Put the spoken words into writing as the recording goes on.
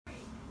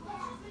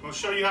I'll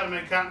show you how to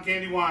make cotton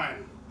candy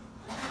wine.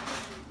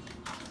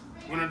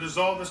 We're going to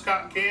dissolve this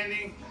cotton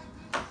candy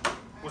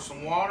with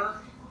some water,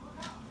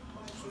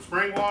 some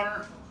spring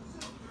water.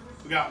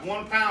 We got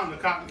 1 pound of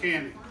cotton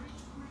candy.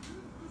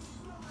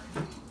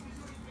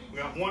 We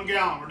got 1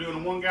 gallon. We're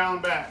doing a 1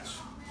 gallon batch.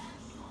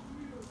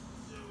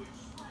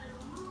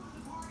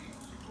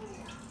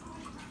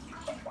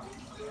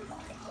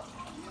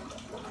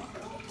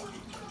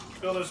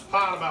 Fill this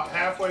pot about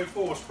halfway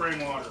full of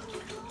spring water.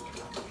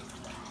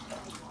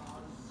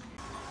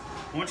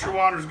 Once your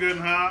water's good and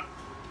hot,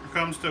 it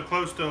comes to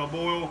close to a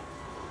boil,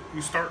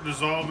 you start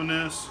dissolving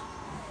this.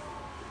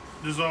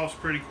 It dissolves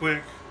pretty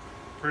quick,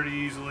 pretty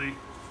easily.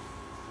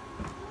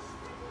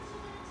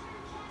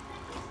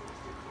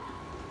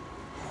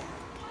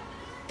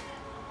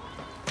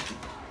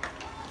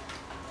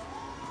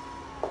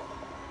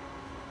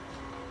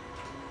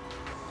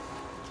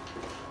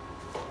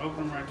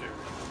 Open them right there.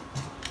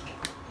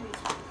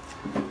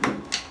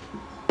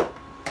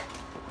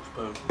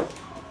 Spoon.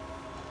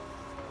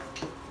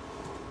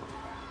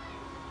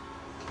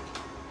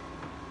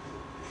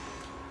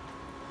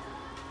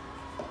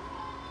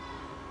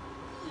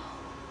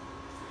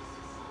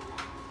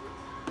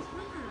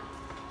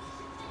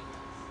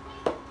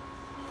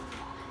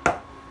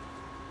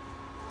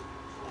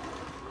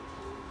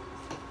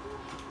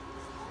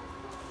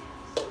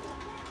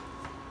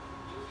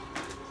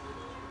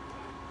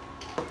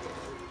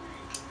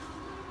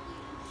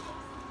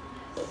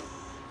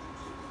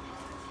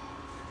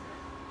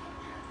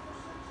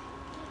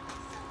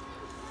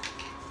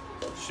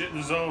 Shit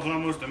dissolves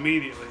almost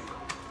immediately.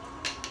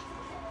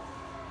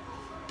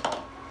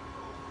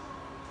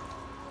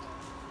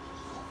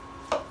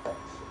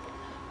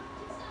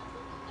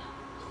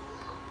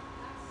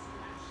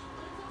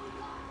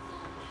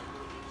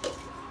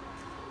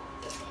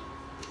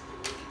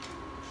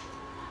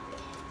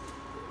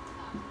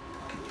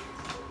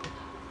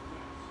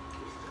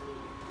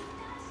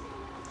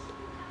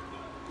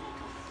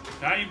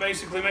 Now you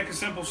basically make a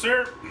simple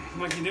syrup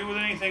like you do with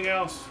anything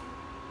else.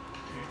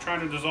 You're trying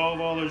to dissolve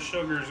all those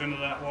sugars into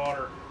that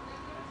water.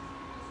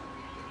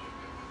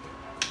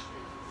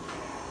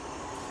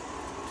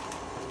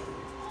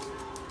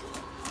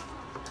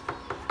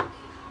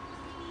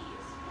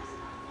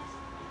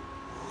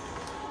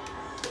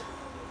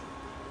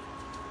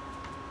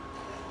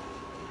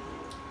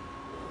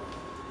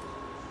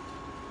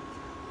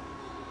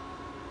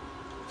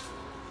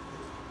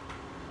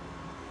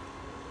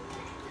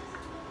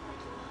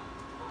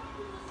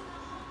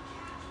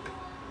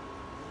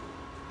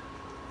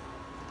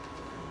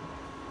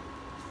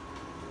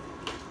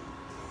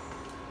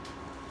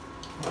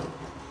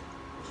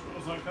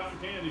 Smells like cotton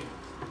candy.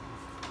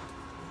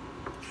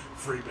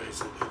 Free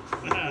basic.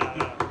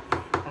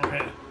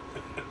 Alright.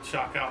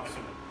 Chalk out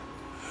some.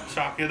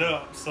 Chalk it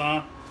up,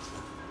 son.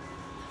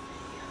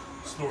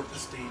 Snort the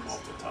steam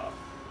off the top.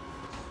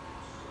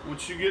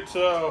 Once you get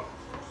to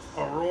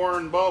a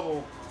roaring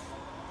bubble,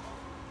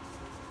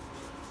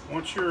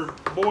 once you're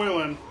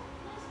boiling,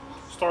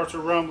 starts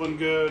rumbling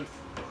good,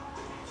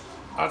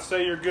 I'd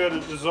say you're good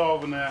at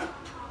dissolving that.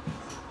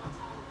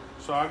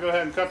 So I'll go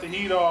ahead and cut the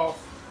heat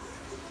off,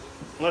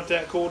 let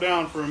that cool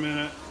down for a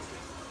minute,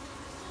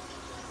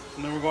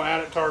 and then we're going to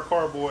add it to our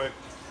carboy.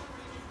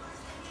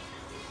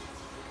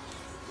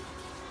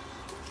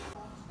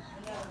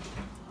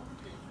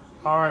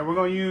 Alright, we're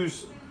going to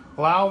use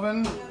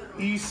Lalvin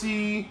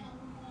EC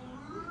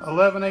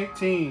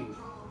 1118.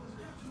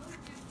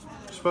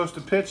 You're supposed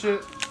to pitch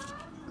it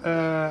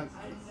at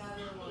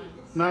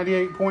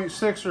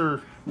 98.6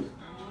 or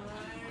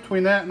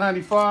between that and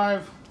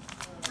 95.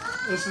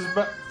 This is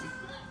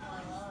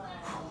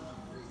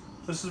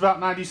about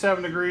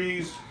 97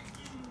 degrees.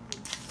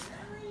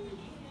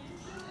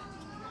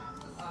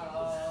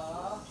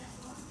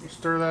 You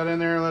stir that in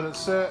there and let it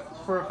sit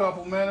for a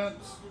couple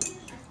minutes.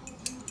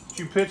 If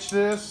you pitch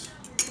this,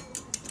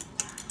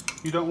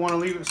 you don't want to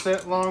leave it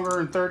sit longer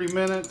than 30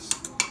 minutes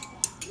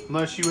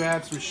unless you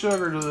add some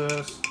sugar to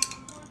this.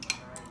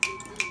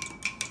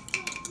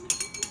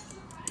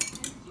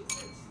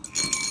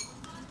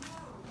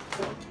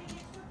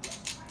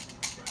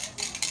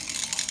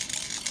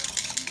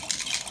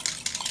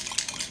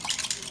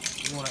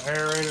 You want to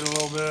aerate it a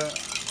little bit.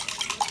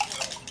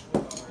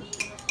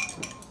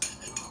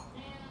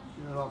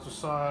 Get it off the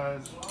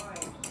sides.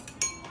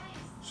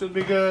 Should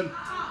be good.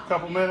 A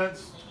couple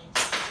minutes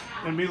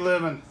and be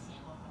living.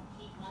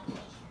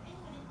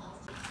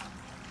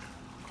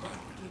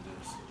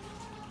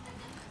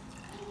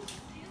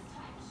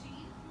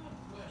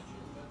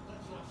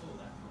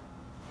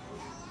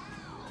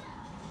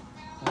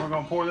 We're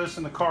going to pour this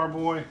in the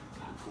carboy.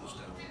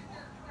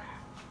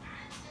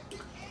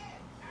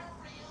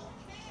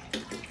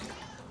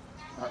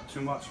 Not too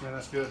much, man.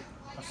 That's good.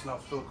 That's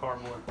enough to fill the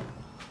carboy.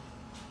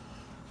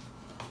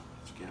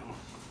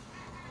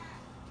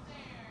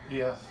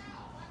 Yeah.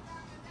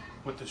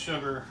 With the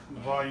sugar, the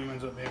volume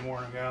ends up being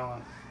more than a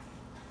gallon.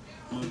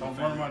 Don't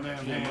burn my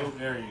damn hand.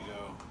 There you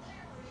go.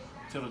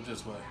 Tilt it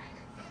this way.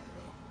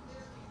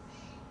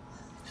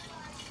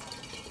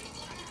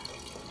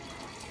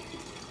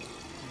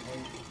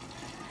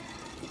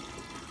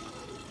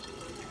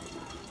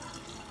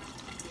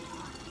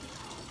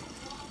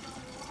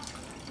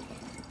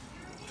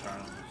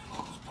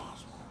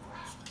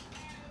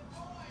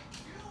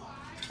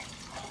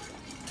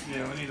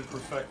 need to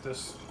perfect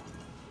this.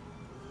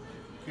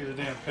 Get a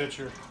damn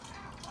pitcher.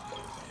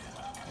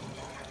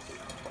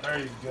 There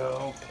you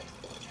go.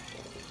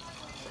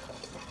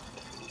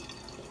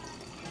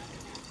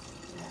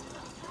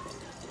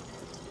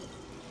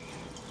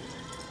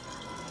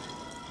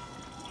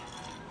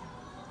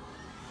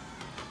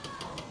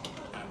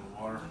 And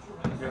water.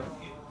 Yep.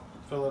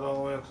 Fill it all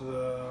the way up to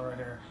the right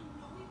here.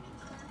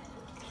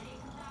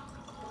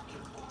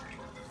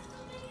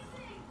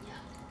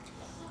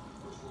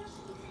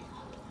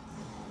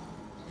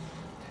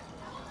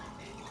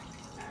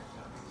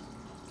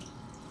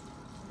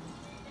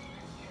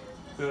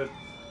 Good.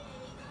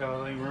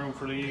 Gotta leave room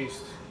for the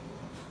yeast.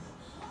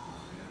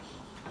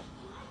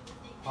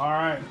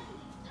 Alright.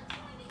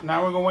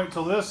 Now we're gonna wait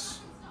till this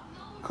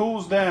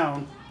cools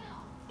down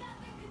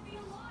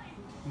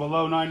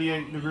below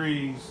 98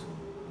 degrees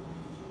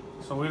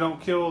so we don't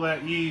kill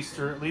that yeast,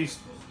 or at least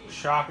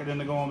shock it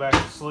into going back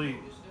to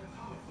sleep.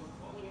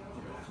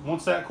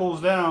 Once that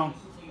cools down,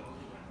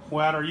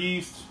 we'll add our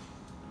yeast.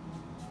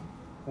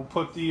 We'll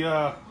put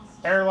the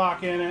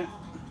airlock in it.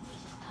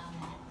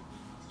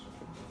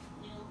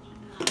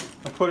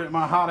 I put it in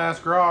my hot ass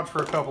garage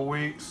for a couple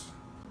weeks.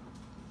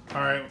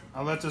 Alright,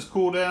 I'll let this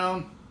cool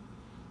down.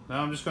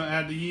 Now I'm just going to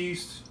add the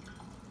yeast.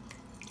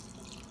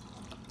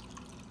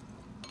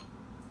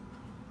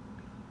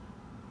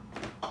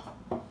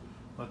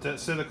 Let that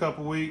sit a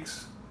couple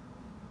weeks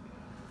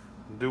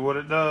and do what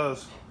it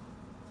does.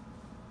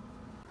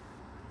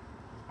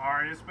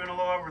 Alright, it's been a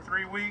little over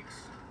 3 weeks.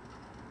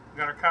 We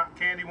got our cotton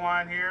candy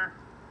wine here.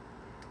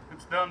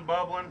 It's done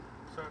bubbling,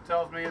 so it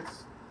tells me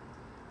it's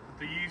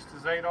the yeast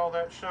has ate all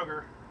that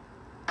sugar.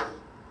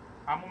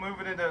 I'm gonna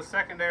move it into a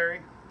secondary.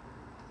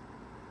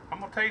 I'm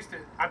gonna taste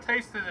it. I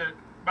tasted it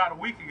about a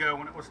week ago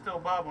when it was still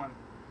bubbling.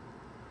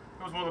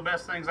 It was one of the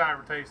best things I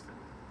ever tasted.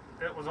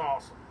 It was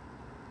awesome.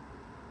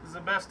 This is the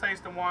best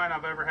tasting wine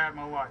I've ever had in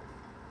my life.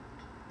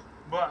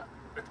 But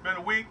it's been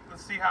a week.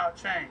 Let's see how it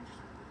changed.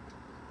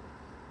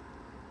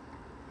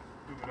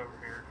 Move it over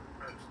here.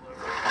 Very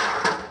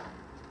slow.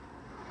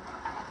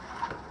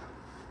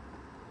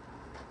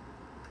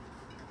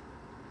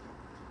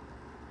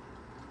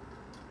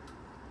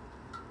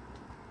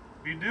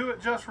 If you do it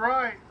just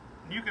right,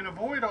 you can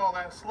avoid all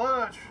that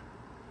sludge,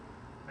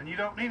 and you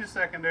don't need a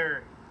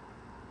secondary.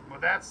 But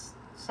that's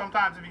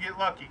sometimes if you get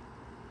lucky.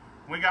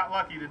 We got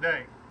lucky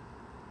today.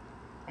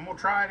 I'm gonna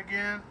try it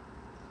again.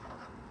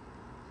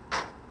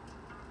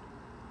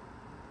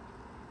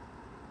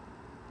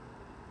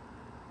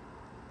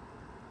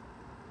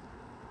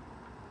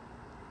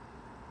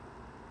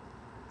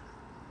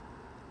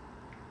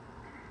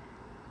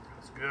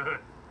 That's good.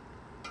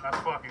 That's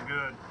fucking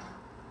good.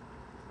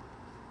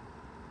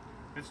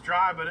 It's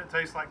dry, but it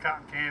tastes like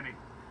cotton candy.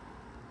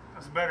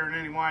 That's better than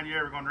any wine you're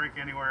ever gonna drink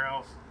anywhere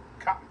else.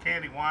 Cotton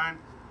candy wine,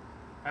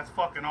 that's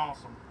fucking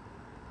awesome.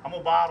 I'm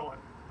gonna bottle it.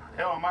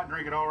 Hell, I might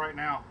drink it all right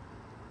now.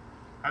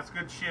 That's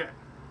good shit.